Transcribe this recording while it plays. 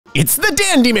It's the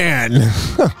Dandy Man!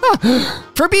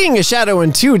 For being a shadow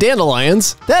in 2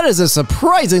 dandelions, that is a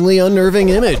surprisingly unnerving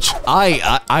image.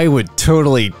 I would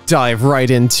totally dive right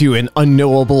into an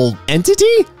unknowable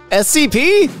entity?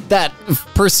 SCP that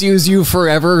pursues you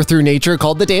forever through nature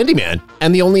called the Dandy Man,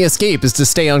 and the only escape is to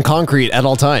stay on concrete at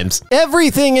all times.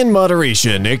 Everything in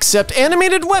moderation except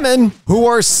animated women who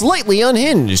are slightly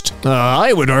unhinged.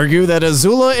 I would argue that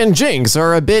Azula and Jinx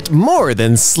are a bit more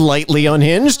than slightly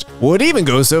unhinged. Would even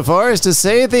go so far as to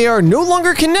say they are no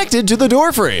longer connected to the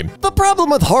doorframe. The problem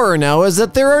with horror now is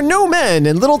that there are no men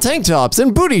in little tank tops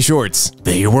and booty shorts.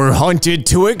 They were hunted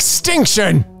to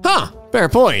extinction. Huh. Fair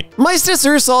point. My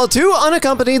sister saw 2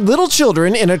 unaccompanied little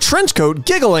children in a trench coat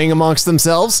giggling amongst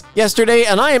themselves yesterday,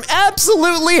 and I am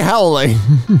absolutely howling.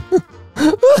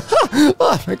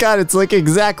 Oh my god, it's like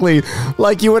exactly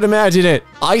like you would imagine it.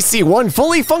 I see one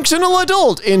fully functional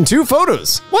adult in 2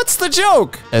 photos. What's the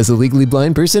joke? As a legally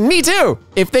blind person, me too.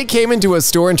 If they came into a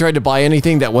store and tried to buy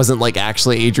anything that wasn't like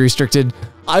actually age restricted,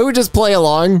 I would just play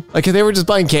along. Like if they were just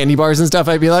buying candy bars and stuff,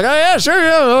 I'd be like, oh yeah, sure,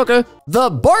 yeah, okay. The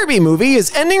Barbie movie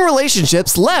is ending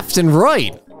relationships left and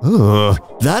right. Ugh.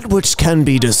 That which can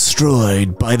be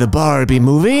destroyed by the Barbie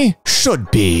movie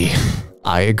should be.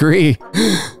 I agree.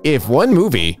 If one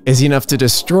movie is enough to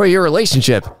destroy your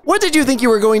relationship, what did you think you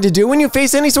were going to do when you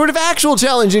face any sort of actual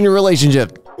challenge in your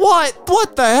relationship?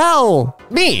 What the hell?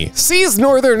 Me sees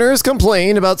Northerners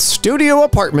complain about studio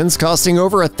apartments costing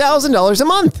over $1,000 a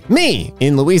month. Me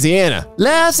in Louisiana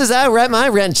laughs as I write my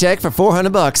rent check for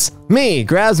 $400. Me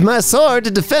grabs my sword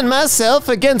to defend myself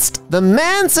against the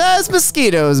man-sized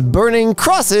mosquitoes burning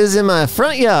crosses in my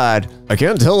front yard. I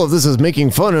can't tell if this is making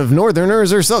fun of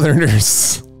Northerners or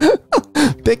Southerners.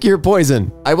 Pick your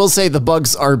poison. I will say the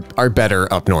bugs are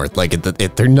better up north. Like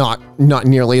they're not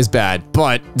nearly as bad,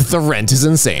 but the rent is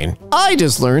insane. I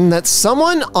just learned that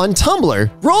someone on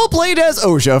Tumblr roleplayed as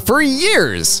OSHA for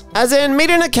years, as in made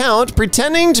an account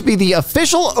pretending to be the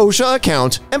official OSHA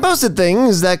account and posted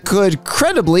things that could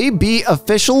credibly be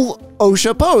official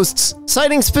OSHA posts,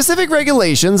 citing specific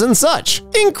regulations and such.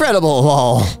 Incredible,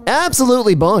 lol.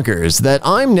 Absolutely bonkers that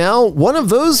I'm now one of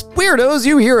those weirdos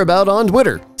you hear about on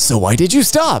Twitter. So why did you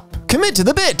stop? Commit to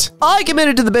the bit. I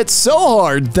committed to the bit so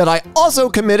hard that I also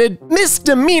committed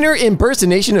misdemeanor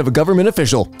impersonation of a government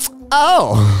official.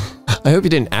 Oh. I hope you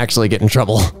didn't actually get in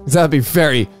trouble. That'd be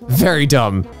very, very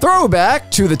dumb.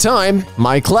 Throwback to the time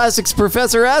my classics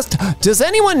professor asked, does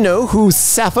anyone know who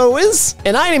Sappho is?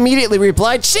 And I immediately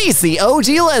replied, she's the OG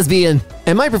lesbian.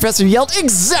 And my professor yelled,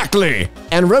 exactly,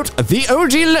 and wrote the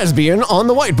OG lesbian on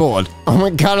the whiteboard. Oh my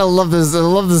god, I love this. I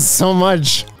love this so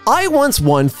much. I once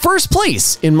won first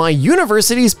place in my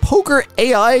university's poker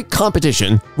AI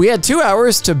competition. We had 2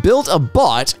 hours to build a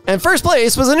bot, and first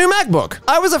place was a new MacBook.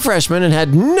 I was a freshman and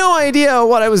had no idea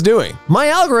what I was doing. My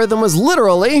algorithm was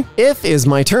literally, if is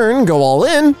my turn, go all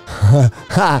in.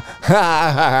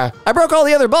 I broke all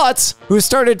the other bots, who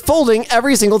started folding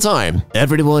every single time.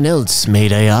 Everyone else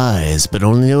made AIs, but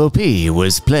only OP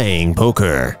was playing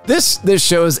poker. This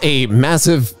shows a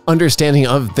massive understanding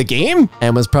of the game,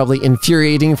 and was probably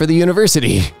infuriating for the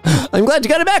university. I'm glad you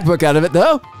got a MacBook out of it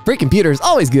though. Free computer's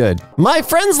always good. My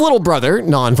friend's little brother,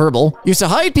 nonverbal, used to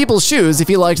hide people's shoes if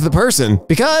he liked the person,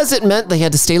 because it meant they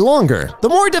had to stay longer. The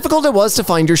more difficult it was to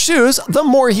find your shoes, the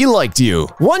more he liked you.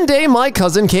 One day my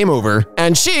cousin came over,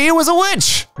 and she was a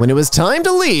witch. When it was time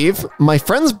to leave, my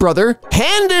friend's brother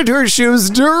handed her shoes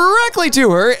directly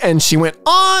to her, and she went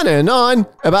on and on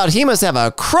about he must have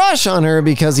a crush on her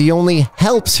because he only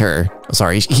helps her.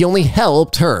 Sorry, he only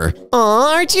helped her.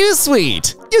 Aw, aren't you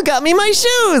sweet? You got me my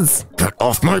shoes! Get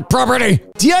off my property!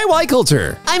 DIY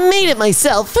culture. I made it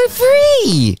myself for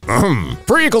free!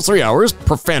 Free equals 3 hours,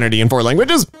 profanity in 4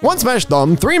 languages, 1 smashed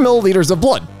thumb, 3 milliliters of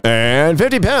blood, and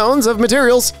 50 pounds of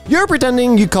materials. You're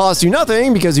pretending you cost you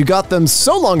nothing because you got them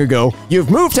so long ago,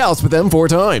 you've moved house with them 4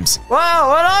 times. Wow,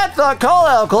 what I thought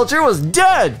call-out culture was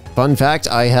dead! Fun fact,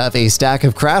 I have a stack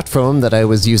of craft foam that I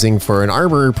was using for an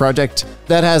armor project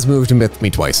that has moved with me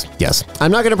twice. Yes.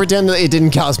 I'm not gonna pretend that it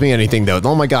didn't cost me anything though.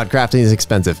 Oh my god, crafting is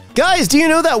expensive. Guys, do you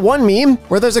know that one meme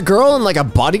where there's a girl in like a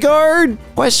bodyguard?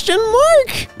 Question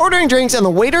mark? Ordering drinks and the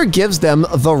waiter gives them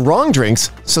the wrong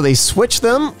drinks, so they switch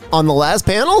them on the last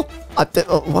panel?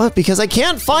 What? Because I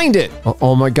can't find it.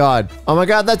 Oh my god. Oh my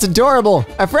god, that's adorable.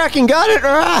 I fracking got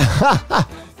it.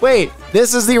 Wait,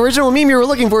 this is the original meme you were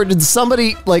looking for. Did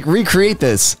somebody like recreate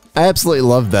this? I absolutely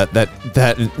love that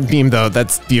meme though.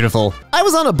 That's beautiful. I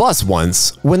was on a bus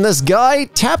once when this guy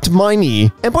tapped my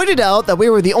knee and pointed out that we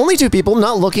were the only 2 people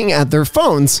not looking at their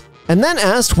phones, and then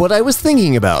asked what I was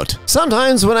thinking about.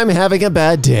 Sometimes when I'm having a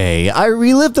bad day, I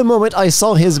relive the moment I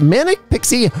saw his manic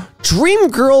pixie dream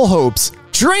girl hopes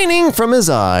draining from his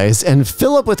eyes and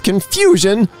fill up with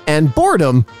confusion and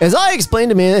boredom as I explained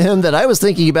to him that I was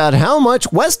thinking about how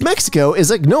much West Mexico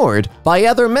is ignored by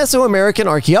other Mesoamerican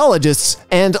archaeologists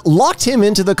and locked him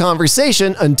into the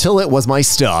conversation until it was my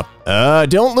stop.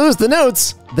 Don't lose the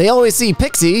notes. They always see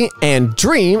Pixie and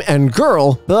Dream and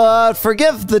Girl, but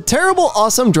forgive the terrible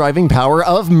awesome driving power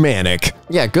of Manic.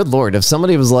 Yeah, good lord, if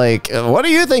somebody was like, what are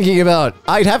you thinking about?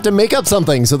 I'd have to make up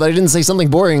something so that I didn't say something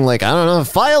boring like, I don't know,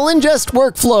 file ingest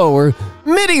workflow or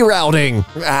MIDI routing.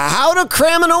 How to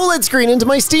cram an OLED screen into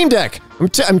my Steam Deck.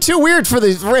 I'm too weird for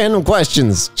these random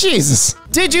questions. Jesus.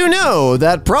 Did you know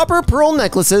that proper pearl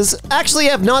necklaces actually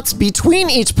have knots between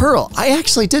each pearl? I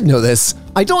actually did know this.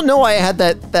 I don't know why I had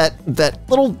that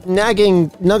little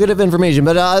nagging nugget of information,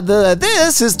 but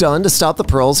this is done to stop the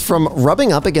pearls from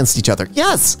rubbing up against each other.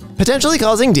 Yes, potentially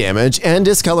causing damage and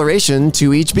discoloration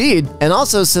to each bead, and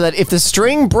also so that if the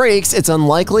string breaks, it's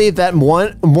unlikely that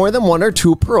more than one or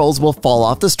two pearls will fall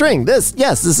off the string. This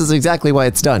is exactly why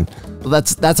it's done.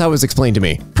 That's how it was explained to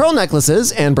me. Pearl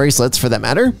necklaces, and bracelets for that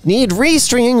matter, need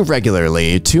restringing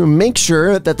regularly to make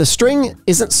sure that the string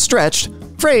isn't stretched,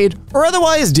 frayed, or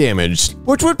otherwise damaged,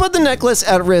 which would put the necklace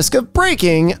at risk of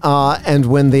breaking, and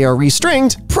when they are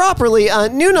restringed properly,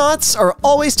 new knots are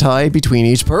always tied between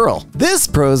each pearl. This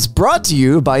pro's brought to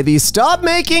you by the Stop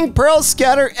Making Pearl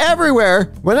Scatter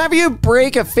Everywhere. Whenever you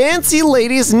break a fancy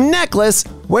lady's necklace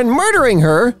when murdering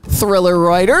her, thriller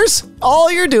writers,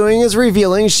 all you're doing is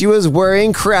revealing she was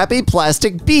wearing crappy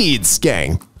plastic beads,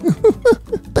 gang.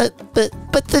 but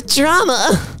the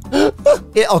drama.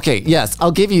 Okay, yes,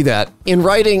 I'll give you that. In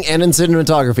writing and in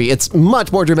cinematography, it's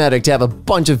much more dramatic to have a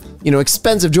bunch of,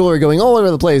 expensive jewelry going all over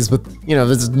the place with,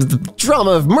 the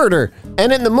drama of murder.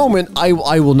 And in the moment, I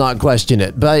will not question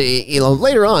it. But,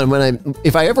 later on,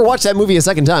 if I ever watch that movie a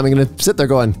second time, I'm gonna sit there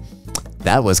going,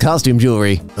 that was costume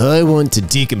jewelry. I want to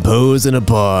decompose in a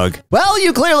bug. Well,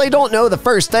 you clearly don't know the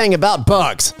first thing about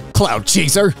bugs, Cloud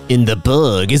Chaser. In the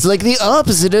bug is like the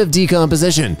opposite of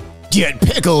decomposition. Get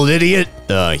pickled, idiot.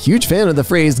 Huge fan of the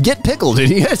phrase, get pickled,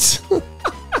 idiot.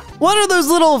 What are those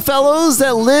little fellows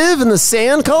that live in the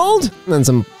sand called? And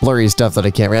some blurry stuff that I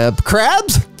can't read.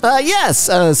 Crabs? Yes,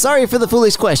 sorry for the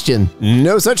foolish question.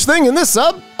 No such thing in this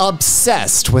sub.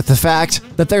 Obsessed with the fact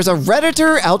that there's a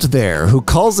Redditor out there who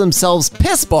calls themselves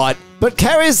Pissbot, but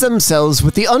carries themselves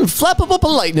with the unflappable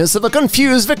politeness of a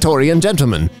confused Victorian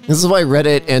gentleman. This is why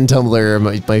Reddit and Tumblr are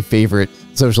my favorite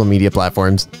social media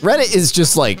platforms. Reddit is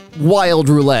just like wild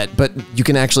roulette, but you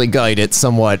can actually guide it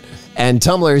somewhat. And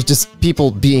Tumblr is just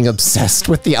people being obsessed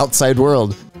with the outside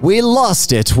world. We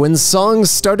lost it when songs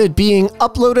started being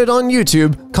uploaded on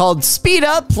YouTube called Speed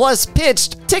Up plus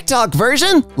Pitched TikTok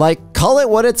version. Like, call it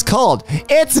what it's called.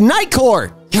 It's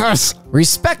Nightcore. Yes.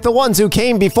 Respect the ones who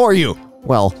came before you.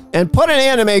 Well, and put an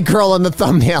anime girl in the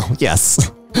thumbnail. Yes.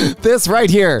 This right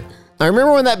here. I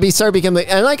remember when that started becoming,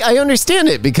 and I understand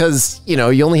it because, you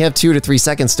only have 2 to 3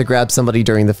 seconds to grab somebody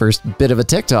during the first bit of a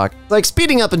TikTok. Like,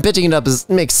 speeding up and pitching it up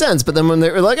makes sense, but then when they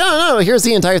were like, oh no, here's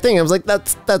the entire thing, I was like,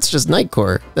 that's just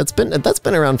Nightcore. That's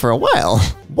been around for a while.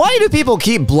 Why do people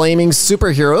keep blaming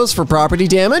superheroes for property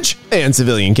damage and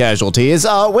civilian casualties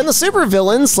when the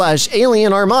supervillain /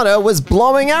 alien armada was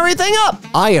blowing everything up?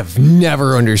 I have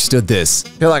never understood this.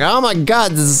 They're like, oh my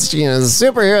god, this the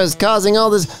superheroes causing all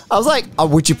this. I was like,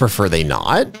 would you prefer they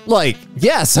not? Like,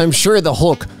 yes, I'm sure the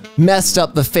Hulk messed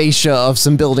up the fascia of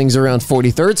some buildings around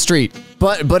 43rd Street.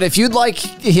 But if you'd like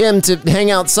him to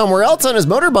hang out somewhere else on his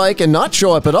motorbike and not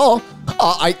show up at all,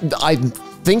 I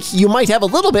think you might have a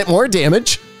little bit more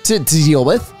damage to deal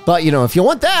with. But, if you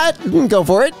want that, go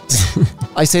for it.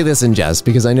 I say this in jest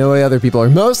because I know other people are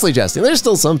mostly jesting. There's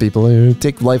still some people who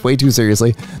take life way too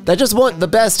seriously that just want the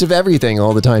best of everything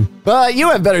all the time. But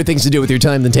you have better things to do with your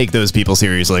time than take those people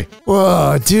seriously.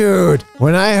 Whoa, dude.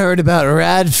 When I heard about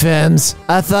rad femmes,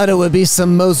 I thought it would be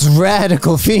some most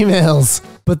radical females.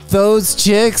 But those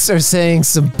chicks are saying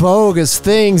some bogus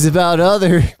things about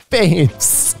other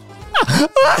fames.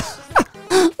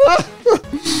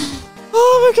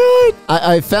 Oh my god!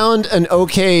 I found an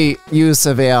okay use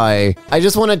of AI. I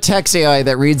just want a text AI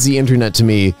that reads the internet to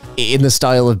me in the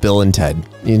style of Bill and Ted.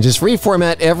 You can just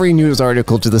reformat every news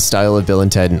article to the style of Bill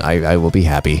and Ted and I will be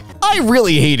happy. I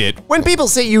really hate it when people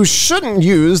say you shouldn't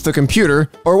use the computer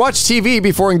or watch TV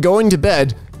before going to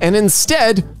bed, and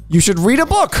instead, you should read a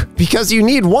book because you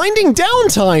need winding down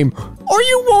time. or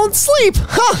you won't sleep.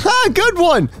 Haha, good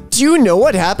one. Do you know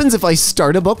what happens if I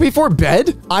start a book before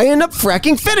bed? I end up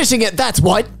fracking finishing it, that's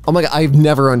what. Oh my God, I've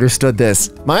never understood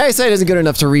this. My eyesight isn't good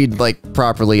enough to read like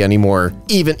properly anymore.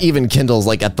 Even Kindle's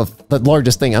like at the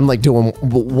largest thing. I'm like doing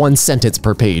one sentence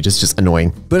per page. It's just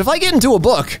annoying. But if I get into a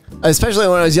book, especially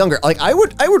when I was younger, like I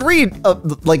would read a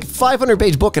like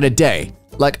 500-page book in a day.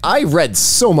 Like, I read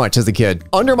so much as a kid.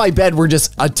 Under my bed were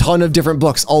just a ton of different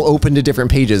books, all open to different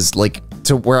pages, like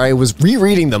to where I was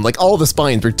rereading them. Like, all the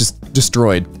spines were just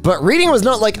destroyed. But reading was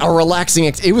not like a relaxing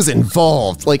it was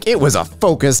involved. Like, it was a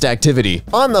focused activity.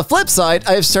 On the flip side,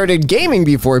 I've started gaming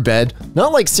before bed.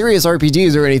 Not like serious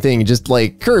RPGs or anything, just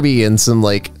like Kirby and some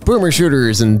like boomer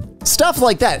shooters and stuff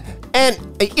like that. And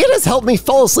it has helped me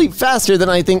fall asleep faster than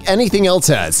I think anything else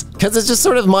has. Because it's just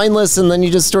sort of mindless and then you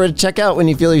just sort of check out when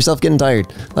you feel yourself getting tired.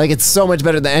 Like, it's so much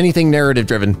better than anything narrative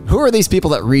driven. Who are these people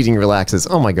that reading relaxes?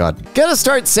 Oh my God. Gotta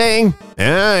start saying,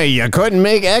 you couldn't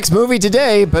make X movie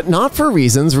today, but not for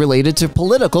reasons related to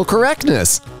political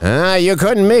correctness. You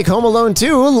couldn't make Home Alone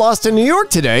 2 Lost in New York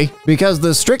today because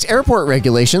the strict airport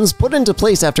regulations put into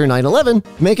place after 9/11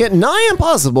 make it nigh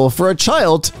impossible for a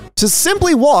child to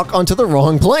simply walk onto the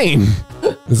wrong plane.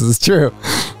 This is true.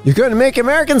 You couldn't make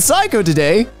American Psycho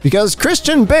today because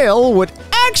Christian Bale would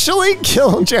actually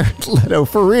kill Jared Leto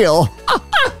for real.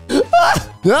 I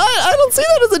don't see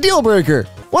that as a deal breaker.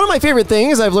 One of my favorite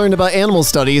things I've learned about animal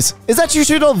studies is that you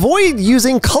should avoid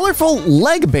using colorful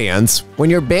leg bands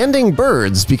when you're banding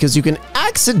birds because you can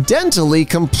accidentally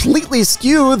completely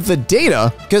skew the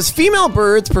data because female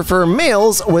birds prefer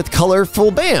males with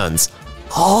colorful bands.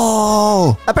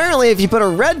 Oh, apparently if you put a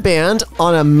red band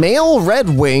on a male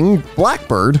red-winged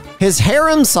blackbird, his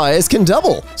harem size can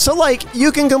double. So like,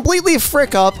 you can completely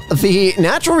frick up the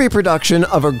natural reproduction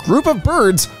of a group of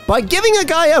birds by giving a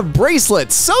guy a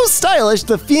bracelet so stylish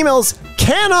the females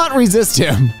cannot resist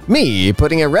him. Me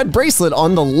putting a red bracelet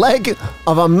on the leg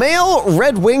of a male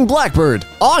red-winged blackbird.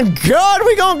 On God,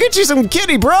 we gonna get you some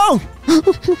kitty, bro!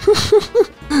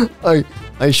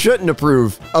 I shouldn't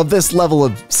approve of this level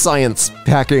of science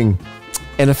hacking.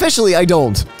 And officially, I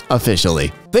don't.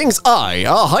 Officially. Things I,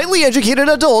 a highly educated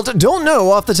adult, don't know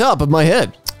off the top of my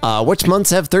head. Which months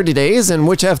have 30 days and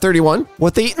which have 31?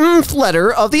 What the nth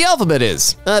letter of the alphabet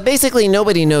is. Basically,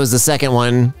 nobody knows the second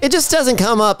one. It just doesn't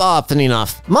come up often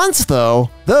enough. Months,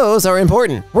 though, those are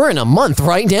important. We're in a month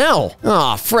right now.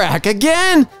 Aw, frack,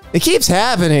 again? It keeps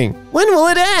happening. When will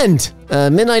it end?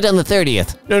 Midnight on the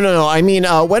 30th. No, I mean,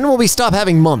 when will we stop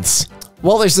having months?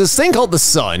 Well, there's this thing called the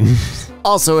sun.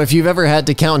 Also, if you've ever had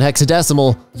to count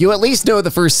hexadecimal, you at least know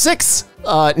the first 6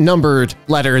 numbered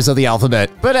letters of the alphabet.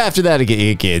 But after that,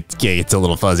 it gets a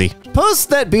little fuzzy. Posts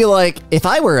that be like, if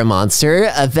I were a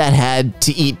monster that had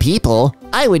to eat people,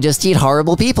 I would just eat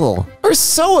horrible people, are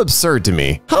so absurd to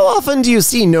me. How often do you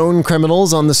see known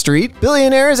criminals on the street?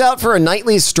 Billionaires out for a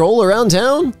nightly stroll around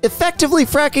town? Effectively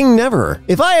fracking never.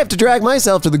 If I have to drag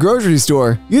myself to the grocery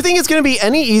store, you think it's gonna be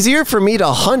any easier for me to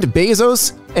hunt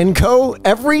Bezos and co.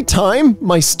 every time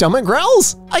my stomach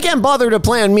growls? I can't bother to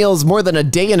plan meals more than a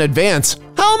day in advance.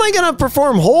 How am I gonna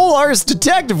perform whole hours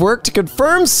detective work to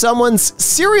confirm someone's a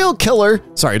serial killer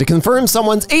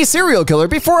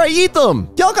before I eat them?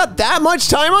 Y'all got that much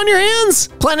time on your hands?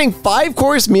 Planning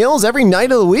 5-course meals every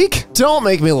night of the week? Don't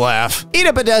make me laugh. Eat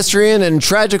a pedestrian and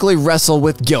tragically wrestle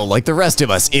with guilt like the rest of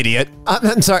us, idiot.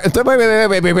 I'm sorry,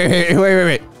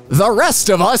 wait. The rest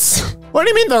of us? What do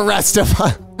you mean the rest of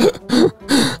us?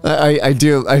 I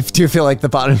do feel like the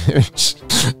bottom image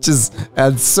just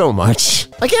adds so much.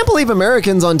 I can't believe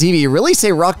Americans on TV really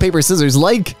say rock, paper, scissors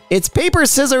like it's paper,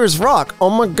 scissors, rock. Oh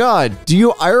my God. Do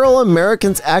you IRL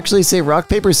Americans actually say rock,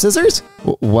 paper, scissors?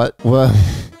 What?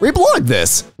 Reblog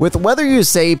this with whether you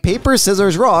say paper,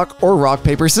 scissors, rock or rock,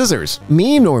 paper, scissors.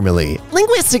 Me normally.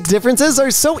 Linguistic differences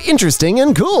are so interesting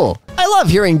and cool. I love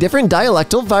hearing different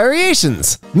dialectal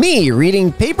variations. Me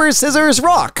reading paper, scissors,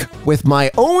 rock with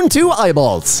my own 2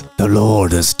 eyeballs. The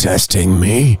Lord is testing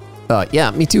me.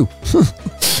 Yeah, me too.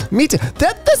 Me too.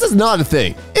 This is not a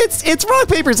thing. It's rock,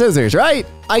 paper, scissors, right?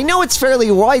 I know it's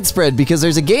fairly widespread because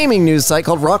there's a gaming news site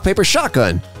called Rock, Paper,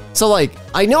 Shotgun. So like,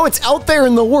 I know it's out there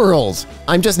in the world.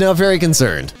 I'm just now very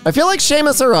concerned. I feel like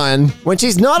Seamus Aran, when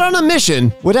she's not on a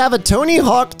mission, would have a Tony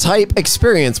Hawk type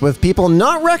experience with people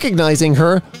not recognizing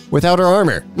her without her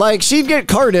armor. Like she'd get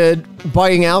carded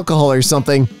buying alcohol or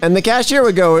something, and the cashier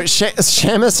would go,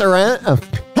 Seamus Aran?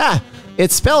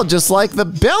 It's spelled just like the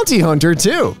bounty hunter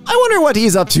too. I wonder what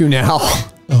he's up to now.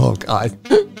 Oh God.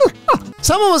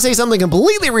 Someone will say something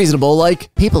completely reasonable like,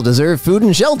 people deserve food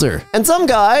and shelter. And some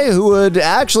guy who would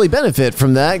actually benefit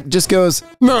from that just goes,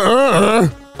 nah.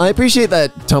 I appreciate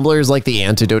that Tumblr is like the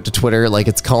antidote to Twitter. Like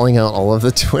it's calling out all of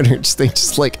the Twitter. They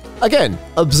just like, again,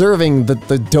 observing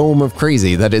the dome of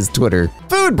crazy that is Twitter.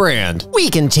 Food brand. We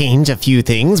can change a few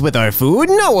things with our food.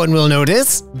 No one will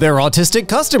notice. They're autistic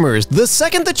customers the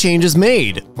second the change is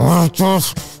made. What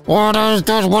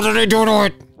did they do to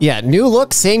it? Yeah, new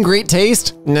look, same great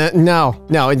taste. No,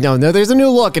 there's a new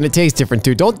look and it tastes different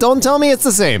too. Don't tell me it's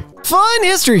the same. Fun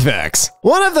history facts.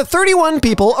 One of the 31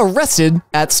 people arrested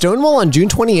at Stonewall on June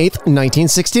 28,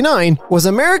 1969 was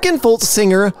American folk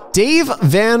singer Dave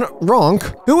Van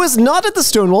Ronk, who was not at the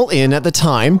Stonewall Inn at the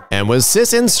time and was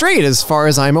cis and straight as far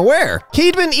as I'm aware.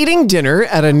 He'd been eating dinner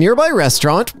at a nearby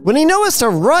restaurant when he noticed a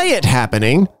riot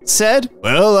happening, said,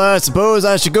 "Well, I suppose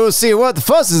I should go see what the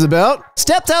fuss is about,"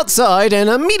 stepped outside and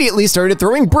immediately started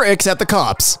throwing bricks at the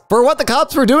cops. For what the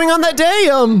cops were doing on that day,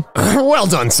 well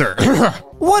done, sir.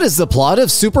 What is the plot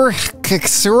of Super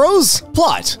Heroes?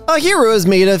 Plot. A hero is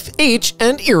made of H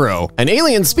and Eero. An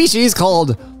alien species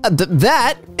called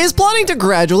that is plotting to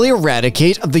gradually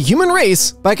eradicate the human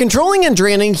race by controlling and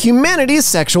draining humanity's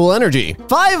sexual energy.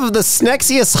 5 of the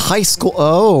snexiest high school...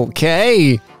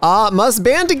 Okay. Must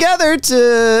band together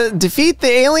to defeat the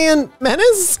alien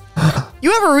menace?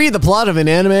 You ever read the plot of an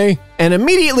anime and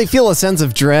immediately feel a sense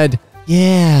of dread?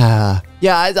 Yeah,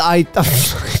 I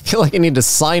feel like I need to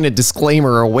sign a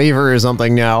disclaimer or a waiver or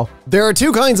something now. There are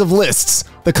 2 kinds of lists.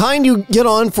 The kind you get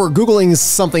on for Googling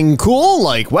something cool,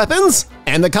 like weapons,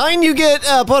 and the kind you get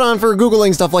put on for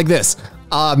Googling stuff like this.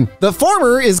 The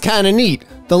former is kind of neat.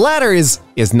 The latter is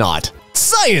not.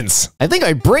 Science! I think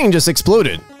my brain just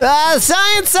exploded.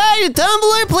 Science,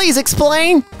 Tumblr, please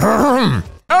explain.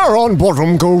 Air on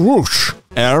bottom, go whoosh.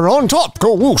 Air on top,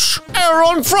 go whoosh. Air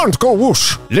on front, go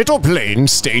whoosh. Little plane,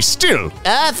 stay still.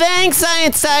 Thanks,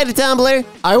 Science Side of Tumblr.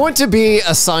 I want to be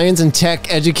a science and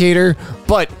tech educator,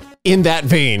 but in that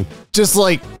vein. Just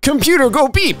like, computer go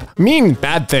beep, mean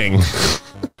bad thing.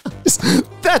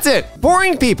 That's it.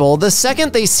 Boring people, the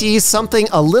second they see something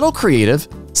a little creative,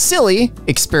 silly,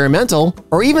 experimental,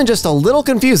 or even just a little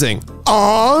confusing.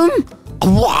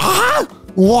 What?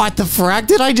 What the frack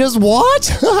did I just watch?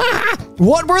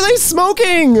 What were they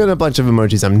smoking? And a bunch of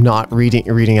emojis I'm not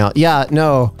reading out. Yeah,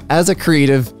 no. As a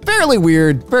creative, fairly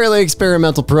weird, fairly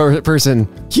experimental person,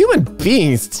 human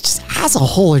beings just as a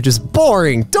whole are just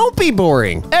boring. Don't be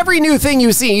boring. Every new thing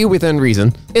you see within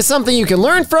reason is something you can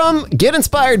learn from, get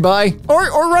inspired by, or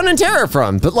run in terror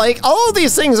from. But like, all of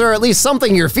these things are at least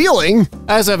something you're feeling.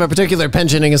 I also have a particular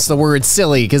penchant against the word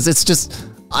silly, because it's just,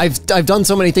 I've done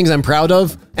so many things I'm proud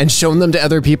of and shown them to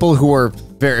other people who are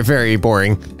very, very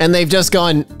boring. And they've just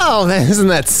gone, oh, isn't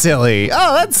that silly?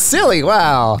 Oh, that's silly,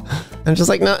 wow. I'm just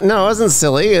like, no, it wasn't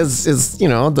silly. Is you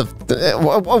know,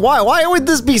 why would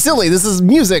this be silly? This is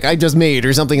music I just made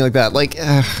or something like that. Like,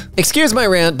 excuse my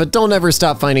rant, but don't ever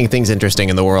stop finding things interesting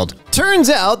in the world. Turns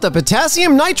out the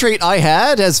potassium nitrate I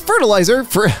had as fertilizer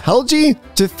for algae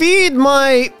to feed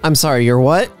my, I'm sorry, your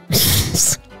what?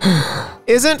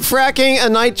 Isn't fracking a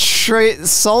nitrate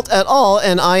salt at all,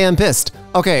 and I am pissed.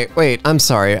 Okay, wait, I'm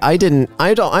sorry. I'm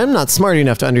not smart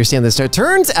enough to understand this. It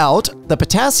turns out the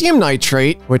potassium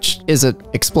nitrate, which is an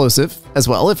explosive as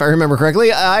well, if I remember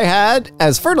correctly, I had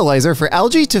as fertilizer for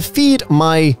algae to feed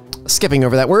my, skipping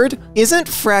over that word, isn't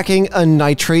fracking a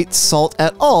nitrate salt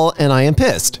at all, and I am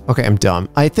pissed. Okay, I'm dumb.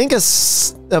 I think a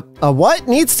what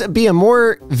needs to be a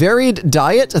more varied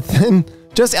diet than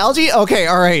just algae? Okay,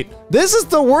 all right. This is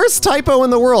the worst typo in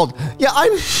the world. Yeah,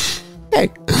 hey.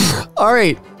 All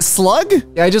right, slug?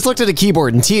 Yeah, I just looked at a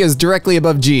keyboard and T is directly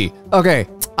above G. Okay,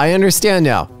 I understand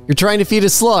now. You're trying to feed a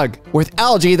slug with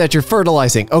algae that you're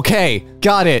fertilizing. Okay,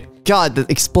 got it. God, the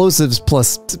explosives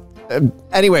plus...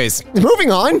 anyways,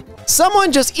 moving on.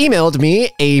 Someone just emailed me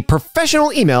a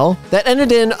professional email that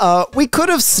ended in, we could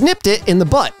have snipped it in the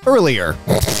butt earlier.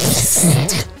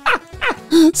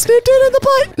 Snipped it in the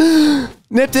butt.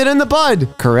 Nipped it in the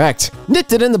bud. Correct.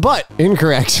 Nipped it in the butt.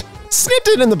 Incorrect. Snipped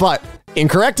it in the butt.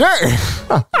 Incorrect.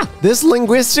 This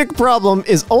linguistic problem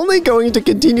is only going to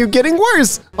continue getting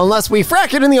worse unless we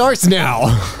frack it in the arse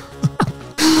now.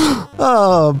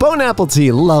 Oh, Bone Apple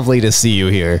Tea, lovely to see you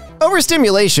here.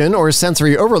 Overstimulation or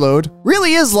sensory overload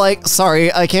really is like,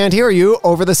 sorry, I can't hear you,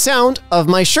 over the sound of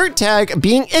my shirt tag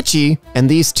being itchy and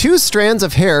these 2 strands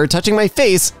of hair touching my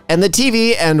face and the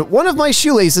TV and one of my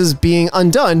shoelaces being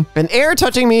undone, and air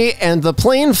touching me and the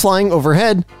plane flying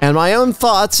overhead, and my own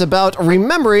thoughts about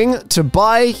remembering to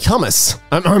buy hummus.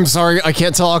 I'm sorry, I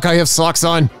can't talk, I have socks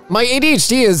on. My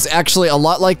ADHD is actually a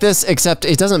lot like this, except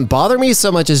it doesn't bother me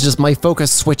so much as just my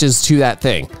focus switches to that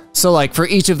thing. So like for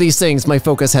each of these things, my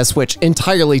focus has switched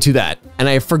entirely to that, and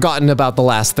I have forgotten about the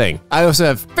last thing. I also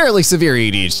have fairly severe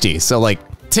ADHD, so like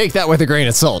take that with a grain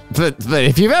of salt. But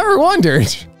if you've ever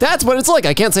wondered, that's what it's like.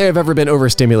 I can't say I've ever been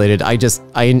overstimulated.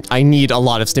 I need a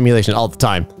lot of stimulation all the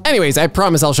time. Anyways, I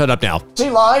promise I'll shut up now. She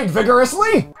lied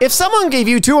vigorously. If someone gave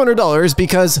you $200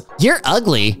 because you're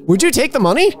ugly, would you take the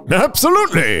money?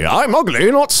 Absolutely. I'm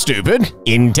ugly, not stupid.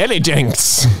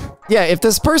 Intelligence. Yeah, if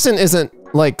this person isn't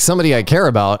like somebody I care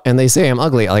about and they say I'm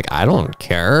ugly, like, I don't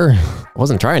care. I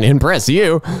wasn't trying to impress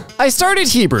you. I started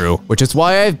Hebrew, which is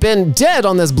why I've been dead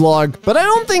on this blog, but I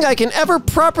don't think I can ever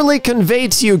properly convey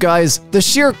to you guys the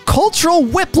sheer cultural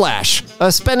whiplash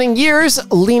of spending years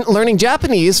learning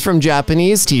Japanese from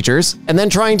Japanese teachers and then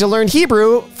trying to learn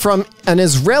Hebrew from an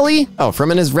Israeli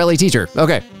teacher.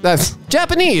 Okay, that's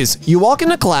Japanese. You walk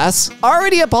into class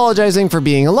already apologizing for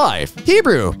being alive.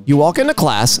 Hebrew, you walk into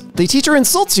class, the teacher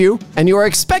insults you, and you are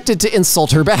expected to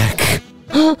insult her back.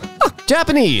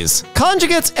 Japanese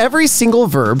conjugates every single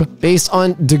verb based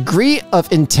on degree of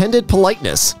intended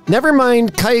politeness. Never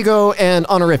mind kaigo and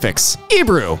honorifics.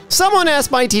 Hebrew. Someone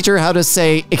asked my teacher how to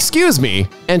say excuse me,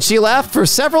 and she laughed for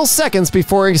several seconds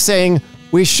before saying,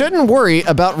 "We shouldn't worry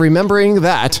about remembering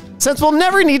that, since we'll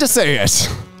never need to say it."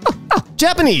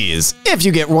 Japanese. If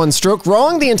you get one stroke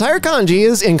wrong, the entire kanji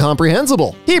is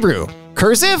incomprehensible. Hebrew.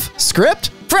 Cursive? Script?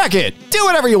 Frack it! Do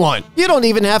whatever you want! You don't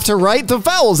even have to write the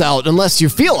vowels out unless you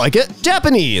feel like it.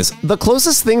 Japanese. The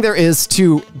closest thing there is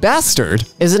to bastard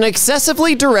is an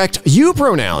excessively direct you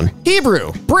pronoun.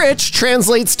 Hebrew. Britch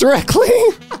translates directly.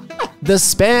 The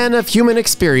span of human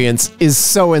experience is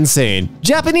so insane.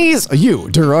 Japanese, you,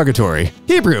 derogatory.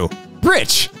 Hebrew.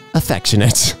 Britch,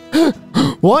 affectionate.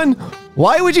 1.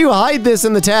 Why would you hide this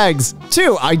in the tags?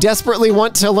 2, I desperately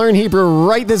want to learn Hebrew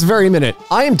right this very minute.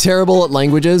 I am terrible at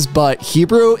languages, but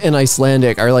Hebrew and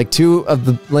Icelandic are like two of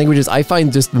the languages I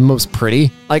find just the most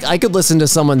pretty. Like, I could listen to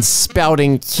someone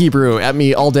spouting Hebrew at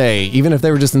me all day, even if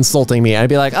they were just insulting me. I'd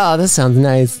be like, oh, this sounds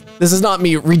nice. This is not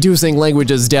me reducing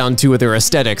languages down to their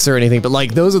aesthetics or anything, but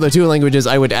like, those are the two languages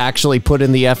I would actually put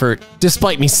in the effort,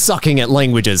 despite me sucking at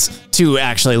languages, to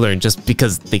actually learn just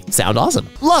because they sound awesome.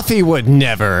 Luffy would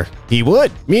never. He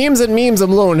would. Memes and memes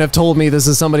alone have told me this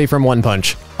is somebody from One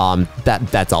Punch.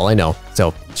 That's all I know.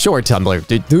 So sure,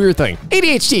 Tumblr, do your thing.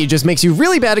 ADHD just makes you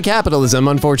really bad at capitalism,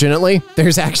 unfortunately.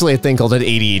 There's actually a thing called an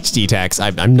ADHD tax.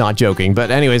 I'm not joking,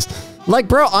 but anyways. Like,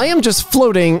 bro, I am just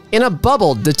floating in a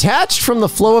bubble detached from the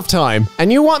flow of time.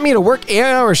 And you want me to work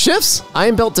 8-hour shifts? I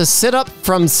am built to sit up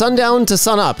from sundown to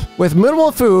sunup with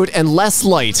minimal food and less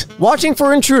light, watching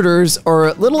for intruders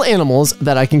or little animals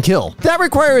that I can kill. That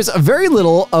requires very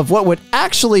little of what would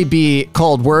actually be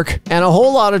called work and a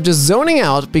whole lot of just zoning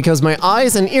out because my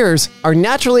eyes and ears are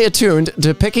naturally attuned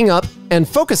to picking up and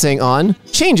focusing on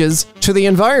changes to the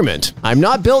environment. I'm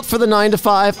not built for the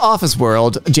 9-to-5 office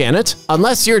world, Janet,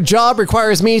 unless your job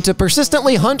requires me to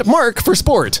persistently hunt Mark for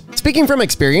sport. Speaking from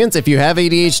experience, if you have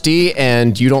ADHD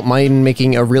and you don't mind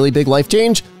making a really big life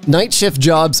change, night shift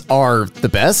jobs are the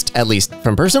best, at least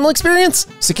from personal experience.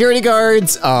 Security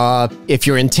guards, if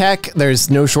you're in tech, there's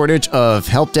no shortage of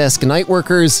help desk night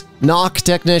workers, knock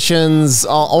technicians,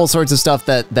 all sorts of stuff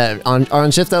that are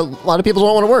on shift that a lot of people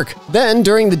don't want to work. Then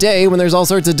during the day, when there's all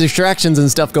sorts of distractions and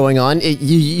stuff going on,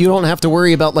 you don't have to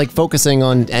worry about like focusing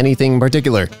on anything in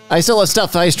particular. I still have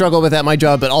stuff I struggle with at my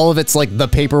job, but all of it's like the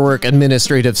paperwork,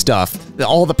 administrative stuff,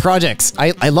 all the projects.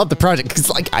 I love the project because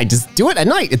like I just do it at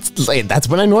night. It's like, that's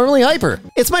when I'm normally hyper.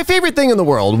 It's my favorite thing in the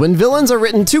world when villains are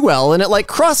written too well and it like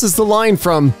crosses the line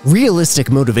from realistic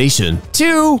motivation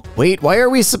to, wait, why are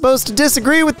we supposed to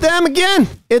disagree with them again?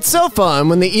 It's so fun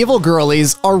when the evil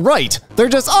girlies are right. They're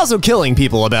just also killing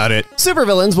people about it.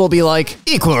 Supervillains will be like,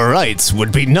 equal rights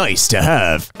would be nice to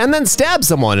have, and then stab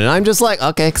someone, and I'm just like,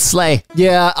 okay, slay.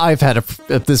 Yeah, I've had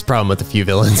this problem with a few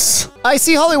villains. I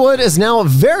see Hollywood is now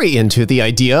very into the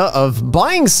idea of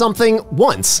buying something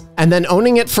once and then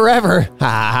owning it forever,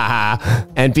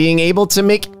 and being able to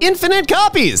make infinite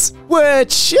copies,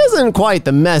 which isn't quite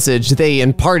the message they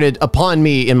imparted upon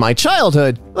me in my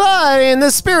childhood, but in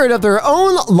the spirit of their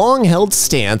own long-held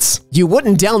stance, you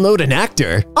wouldn't download an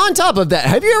actor. On top of that,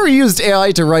 have you ever used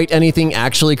AI to write anything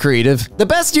actually creative? The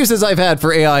best uses I've had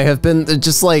for AI have been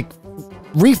just like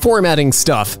reformatting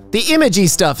stuff. The imagey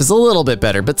stuff is a little bit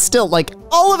better, but still, like,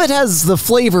 all of it has the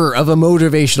flavor of a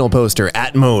motivational poster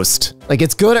at most. Like,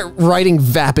 it's good at writing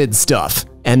vapid stuff.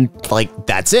 And like,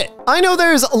 that's it. I know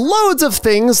there's loads of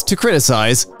things to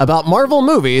criticize about Marvel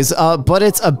movies, but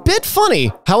it's a bit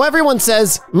funny how everyone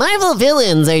says, Marvel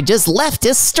villains are just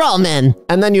leftist strawmen.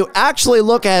 And then you actually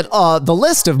look at the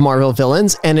list of Marvel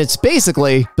villains, and it's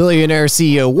basically billionaire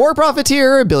CEO war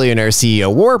profiteer, billionaire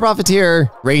CEO war profiteer,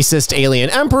 racist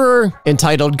alien emperor,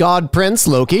 entitled God Prince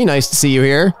Loki, nice to see you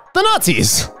here, the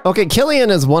Nazis. Okay, Killian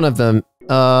is one of them.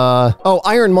 Oh,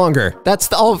 Ironmonger. That's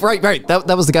the, oh, right.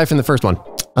 That was the guy from the first one.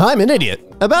 I'm an idiot.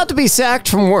 About to be sacked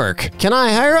from work. Can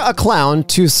I hire a clown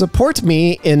to support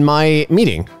me in my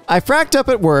meeting? I fracked up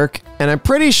at work, and I'm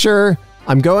pretty sure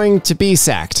I'm going to be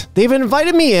sacked. They've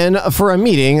invited me in for a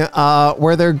meeting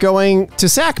where they're going to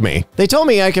sack me. They told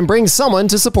me I can bring someone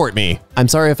to support me. I'm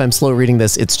sorry if I'm slow reading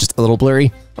this. It's just a little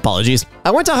blurry. Apologies.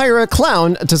 I want to hire a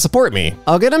clown to support me.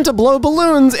 I'll get him to blow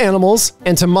balloons, animals,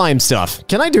 and to mime stuff.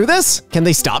 Can I do this? Can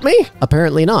they stop me?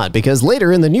 Apparently not, because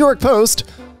later in the New York Post,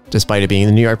 despite it being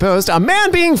the New York Post, a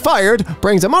man being fired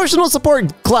brings emotional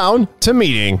support clown to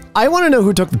meeting. I want to know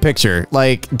who took the picture.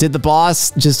 Like, did the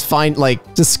boss just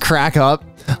just crack up?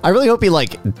 I really hope he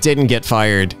didn't get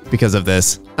fired because of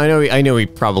this. I know he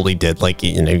probably did. Like,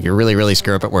 you know, you really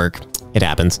screw up at work. It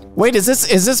happens. Wait, is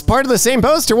this part of the same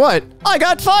post or what? I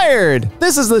got fired!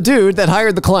 This is the dude that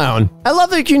hired the clown. I love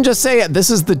that you can just say, this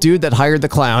is the dude that hired the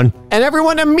clown, and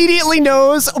everyone immediately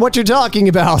knows what you're talking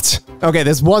about. Okay,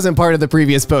 this wasn't part of the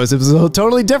previous post. It was a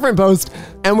totally different post,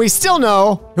 and we still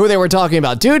know who they were talking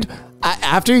about. Dude,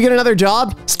 after you get another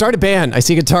job, start a band. I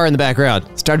see a guitar in the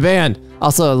background. Start a band.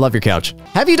 Also, I love your couch.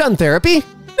 Have you done therapy?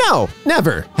 No,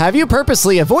 never. Have you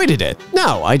purposely avoided it?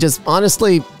 No, I just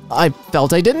honestly, I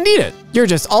felt I didn't need it. You're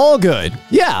just all good.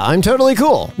 Yeah, I'm totally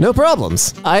cool. No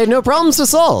problems. I had no problems to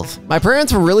solve. My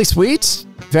parents were really sweet,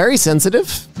 very sensitive,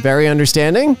 very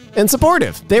understanding, and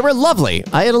supportive. They were lovely.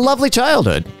 I had a lovely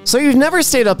childhood. So you've never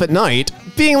stayed up at night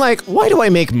being like, why do I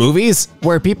make movies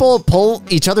where people pull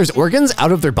each other's organs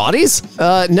out of their bodies?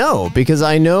 No, because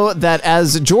I know that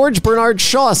as George Bernard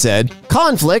Shaw said,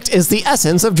 conflict is the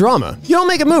essence of drama. You don't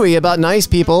make a movie about nice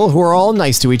people who are all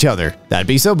nice to each other. That'd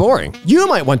be so boring. You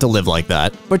might want to live like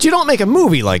that, but you don't make a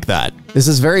movie like that. This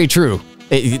is very true.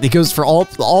 It goes for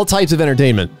all types of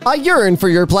entertainment. I yearn for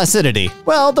your placidity.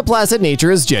 Well, the placid nature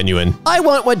is genuine. I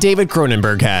want what David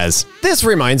Cronenberg has. This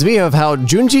reminds me of how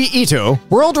Junji Ito,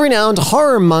 world-renowned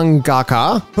horror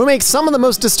mangaka, who makes some of the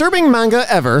most disturbing manga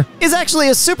ever, is actually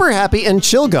a super happy and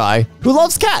chill guy who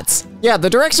loves cats. Yeah,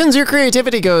 the directions your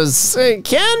creativity goes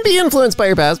can be influenced by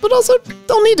your past, but also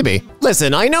don't need to be.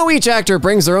 Listen, I know each actor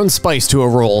brings their own spice to a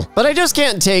role, but I just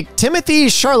can't take Timothy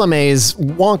Chalamet's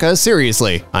Wonka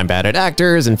seriously. I'm bad at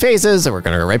actors and faces, so we're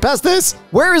gonna go right past this.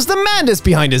 Where is the madness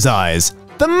behind his eyes?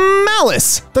 The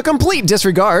malice, the complete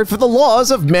disregard for the laws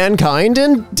of mankind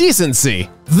and decency.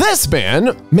 This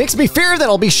man makes me fear that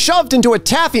I'll be shoved into a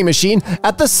taffy machine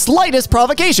at the slightest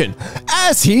provocation,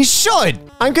 as he should.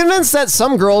 I'm convinced that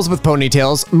some girls with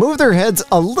ponytails move their heads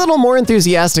a little more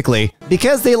enthusiastically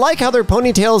because they like how their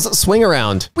ponytails swing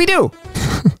around. We do.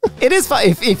 It is fun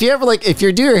if you ever if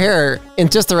you do your hair in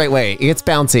just the right way, it gets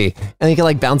bouncy and you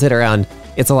can bounce it around.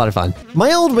 It's a lot of fun.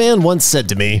 My old man once said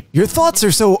to me, "Your thoughts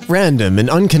are so random and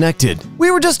unconnected. We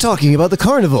were just talking about the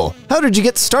carnival. How did you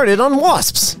get started on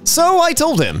wasps?" So I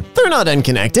told him, "They're not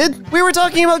unconnected. We were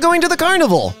talking about going to the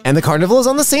carnival. And the carnival is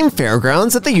on the same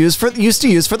fairgrounds that they used to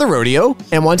use for the rodeo.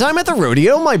 And one time at the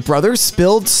rodeo, my brother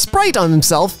spilled Sprite on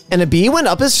himself and a bee went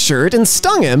up his shirt and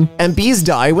stung him. And bees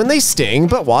die when they sting,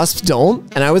 but wasps don't.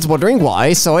 And I was wondering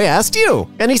why, so I asked you."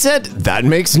 And he said, "That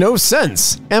makes no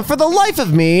sense." And for the life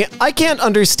of me, I can't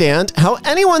understand how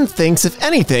anyone thinks of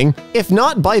anything if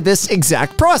not by this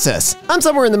exact process. I'm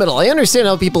somewhere in the middle. I understand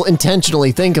how people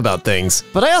intentionally think about things,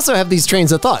 but I also have these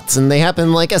trains of thoughts and they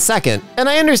happen like a second. And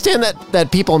I understand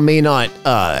that people may not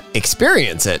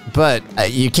experience it, but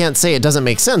you can't say it doesn't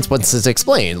make sense once it's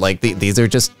explained. These are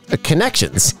just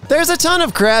connections. There's a ton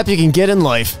of crap you can get in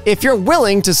life if you're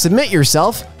willing to submit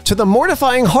yourself to the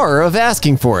mortifying horror of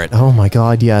asking for it. Oh my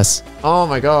god, yes. Oh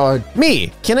my god.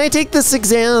 Me, can I take this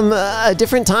exam a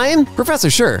different time? Professor,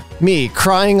 sure. Me,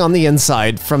 crying on the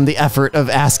inside from the effort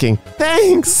of asking.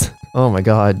 Thanks. Oh my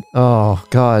god. Oh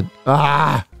god.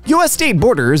 Ah. U.S. state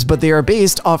borders, but they are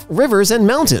based off rivers and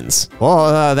mountains.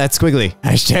 Oh, that's squiggly.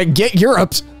 Hashtag get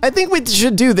Europe. I think we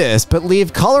should do this, but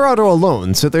leave Colorado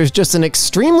alone so there's just an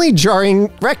extremely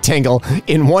jarring rectangle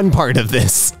in one part of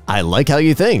this. I like how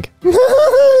you think. They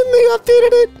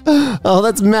updated it. Oh,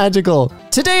 that's magical.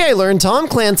 Today I learned Tom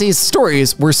Clancy's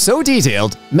stories were so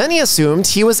detailed, many assumed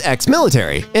he was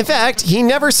ex-military. In fact, he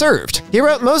never served. He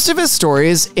wrote most of his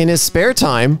stories in his spare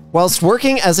time whilst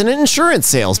working as an insurance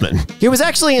salesman. He was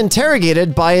actually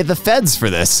interrogated by the feds for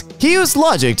this. He used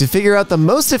logic to figure out the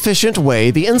most efficient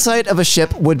way the inside of a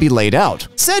ship would be laid out.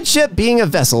 Said ship being a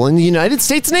vessel in the United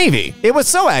States Navy. It was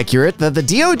so accurate that the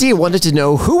DoD wanted to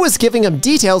know who was giving him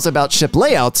details about ship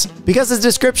layouts because his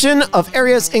description of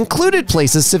areas included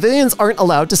places civilians aren't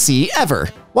allowed to see ever.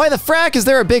 Why the frack is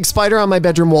there a big spider on my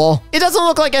bedroom wall? It doesn't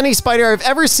look like any spider I've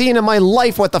ever seen in my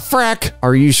life. What the frack?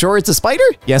 Are you sure it's a spider?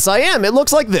 Yes, I am. It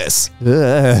looks like this.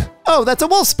 Ugh. Oh, that's a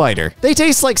wolf spider. They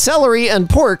taste like celery and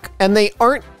pork, and they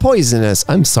aren't poisonous.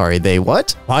 I'm sorry, they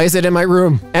what? Why is it in my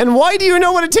room? And why do you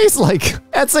know what it tastes like?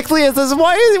 As sickly as this,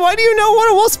 why do you know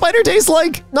what a wolf spider tastes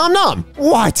like? Nom nom.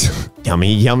 What?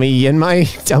 Yummy, yummy in my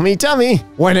tummy.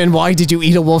 When and why did you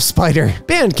eat a wolf spider?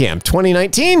 Bandcamp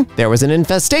 2019, there was an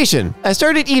infestation. I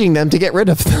started eating them to get rid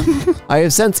of them. I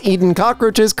have since eaten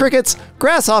cockroaches, crickets,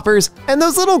 grasshoppers, and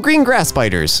those little green grass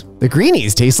spiders. The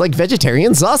greenies taste like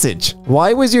vegetarian sausage.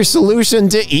 Why was your solution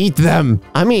to eat them?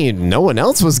 I mean, no one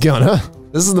else was gonna.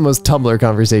 This is the most Tumblr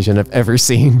conversation I've ever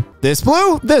seen. This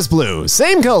blue,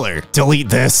 same color. Delete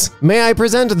this. May I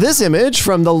present this image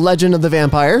from The Legend of the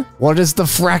Vampire? What is the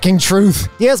fracking truth?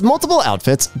 He has multiple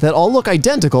outfits that all look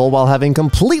identical while having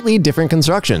completely different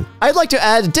construction. I'd like to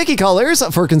add dicky colors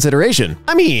for consideration.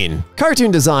 I mean,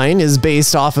 cartoon design is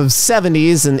based off of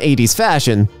 70s and 80s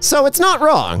fashion, so it's not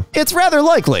wrong. It's rather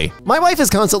likely. My wife is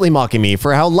constantly mocking me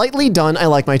for how lightly done I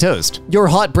like my toast. Your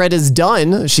hot bread is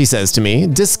done, she says to me.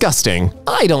 Disgusting.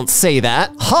 I don't say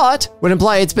that. Hot would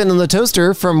imply it's been in the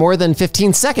toaster for more than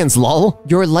 15 seconds, lol.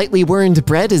 Your lightly burned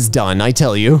bread is done, I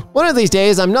tell you. One of these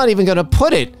days, I'm not even gonna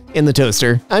put it in the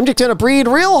toaster. I'm just gonna breathe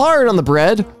real hard on the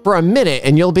bread for a minute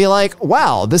and you'll be like,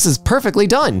 wow, this is perfectly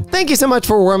done. Thank you so much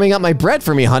for warming up my bread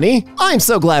for me, honey. I'm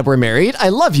so glad we're married. I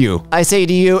love you. I say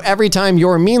to you every time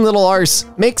your mean little arse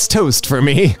makes toast for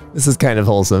me. This is kind of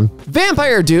wholesome.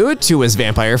 Vampire dude to his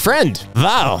vampire friend.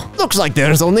 Wow, looks like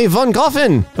there's only one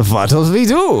coffin. What'll we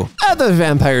do? The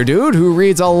vampire dude who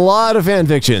reads a lot of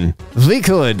fanfiction. We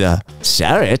could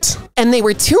share it. And they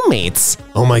were two mates.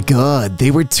 Oh my god, they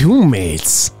were two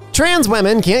mates. Trans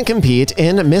women can't compete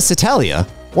in Miss Italia.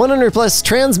 100 plus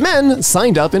trans men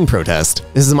signed up in protest.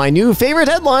 This is my new favorite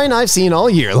headline I've seen all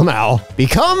year, Lamau.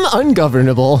 Become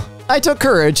ungovernable. I took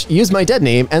courage, used my dead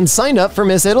name, and signed up for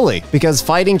Miss Italy because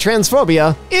fighting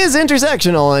transphobia is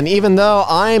intersectional, and even though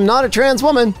I'm not a trans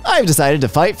woman, I've decided to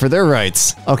fight for their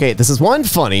rights. Okay, this is 1,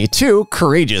 funny, 2,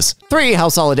 courageous, 3, how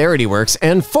solidarity works,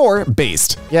 and 4,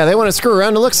 based. Yeah, they want to screw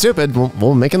around and look stupid.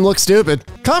 We'll make them look stupid.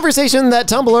 Conversation that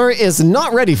Tumblr is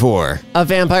not ready for. A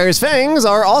vampire's fangs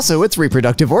are also its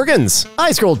reproductive organs.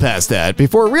 I scrolled past that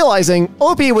before realizing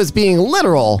Opie was being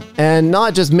literal and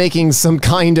not just making some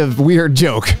kind of weird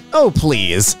joke. Oh,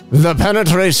 please. The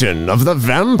penetration of the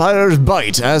vampire's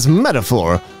bite as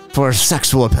metaphor for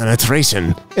sexual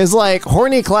penetration is like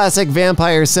horny classic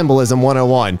vampire symbolism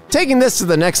 101. Taking this to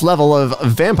the next level of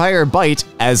vampire bite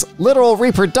as literal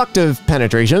reproductive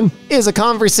penetration is a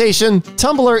conversation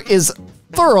Tumblr is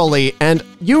thoroughly and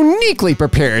uniquely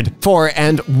prepared for,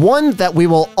 and one that we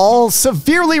will all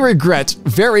severely regret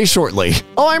very shortly.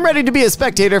 Oh, I'm ready to be a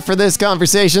spectator for this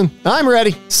conversation. I'm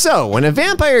ready. So, when a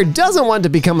vampire doesn't want to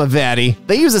become a vaddie,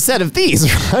 they use a set of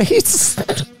these, right?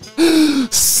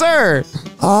 Sir!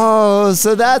 Oh,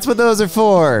 so that's what those are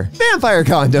for. Vampire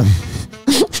condom.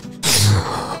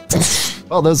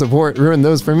 Well, those have ruined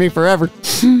those for me forever.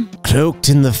 Cloaked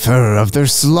in the fur of their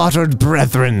slaughtered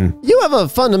brethren. You have a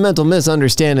fundamental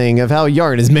misunderstanding of how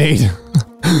yarn is made.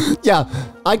 Yeah,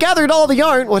 I gathered all the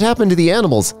yarn. What happened to the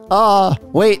animals?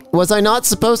 Wait, was I not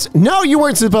supposed to? No, you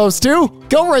weren't supposed to.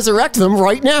 Go resurrect them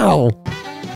right now.